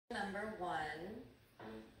Number one.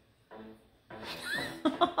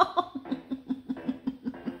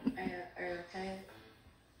 Are you okay?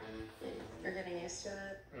 You're getting used to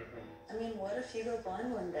it? I mean, what if you go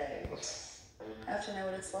blind one day? I have to know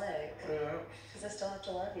what it's like. Yeah. Because I still have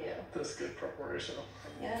to love you. That's good preparation.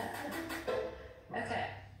 Yeah. Okay.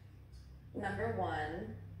 Number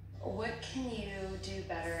one, what can you do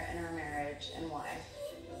better in our marriage and why?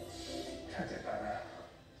 Can I do better?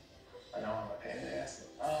 I know I'm a pain in the ass.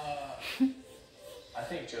 I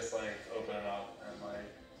think just like opening up and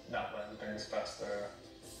like not letting things fester,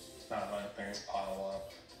 not letting things pile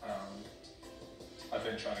up. I've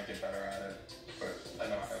been trying to get better at it, but I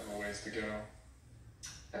know I have a ways to go.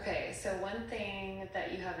 Okay, so one thing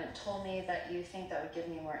that you haven't told me that you think that would give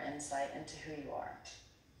me more insight into who you are.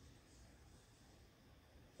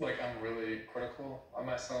 Like, I'm really critical of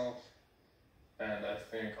myself, and I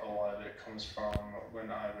think a lot of it comes from when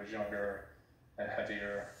I was younger and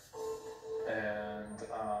heavier, and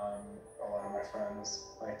a lot of my friends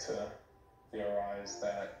like to theorize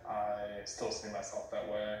that I still see myself that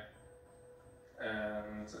way,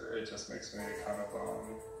 and it just makes me kind of,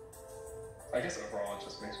 I guess overall it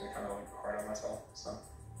just makes me kind of like hard on myself, so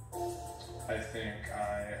I think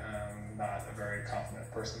I am not a very confident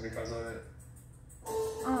person because of it.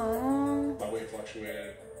 Aww. My weight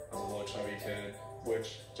fluctuated as a little chubby kid,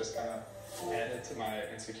 which just kind of added to my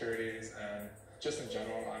insecurities, and just in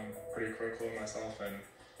general, I'm pretty critical of myself. And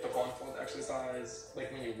the blindfold exercise,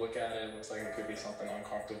 like when you look at it, it looks like it could be something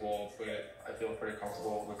uncomfortable, but I feel pretty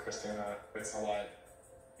comfortable with Christina. It's a lot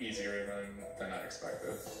easier than I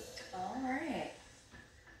expected. All right.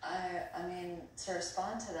 I mean, to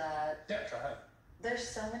respond to that, Yeah, go ahead. there's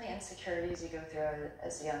so many insecurities you go through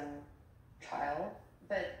as a young child,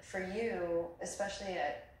 but for you, especially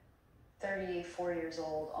at 34 years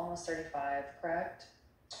old, almost 35, correct?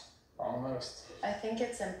 Almost. I think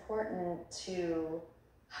it's important to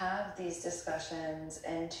have these discussions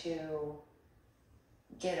and to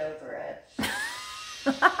get over it.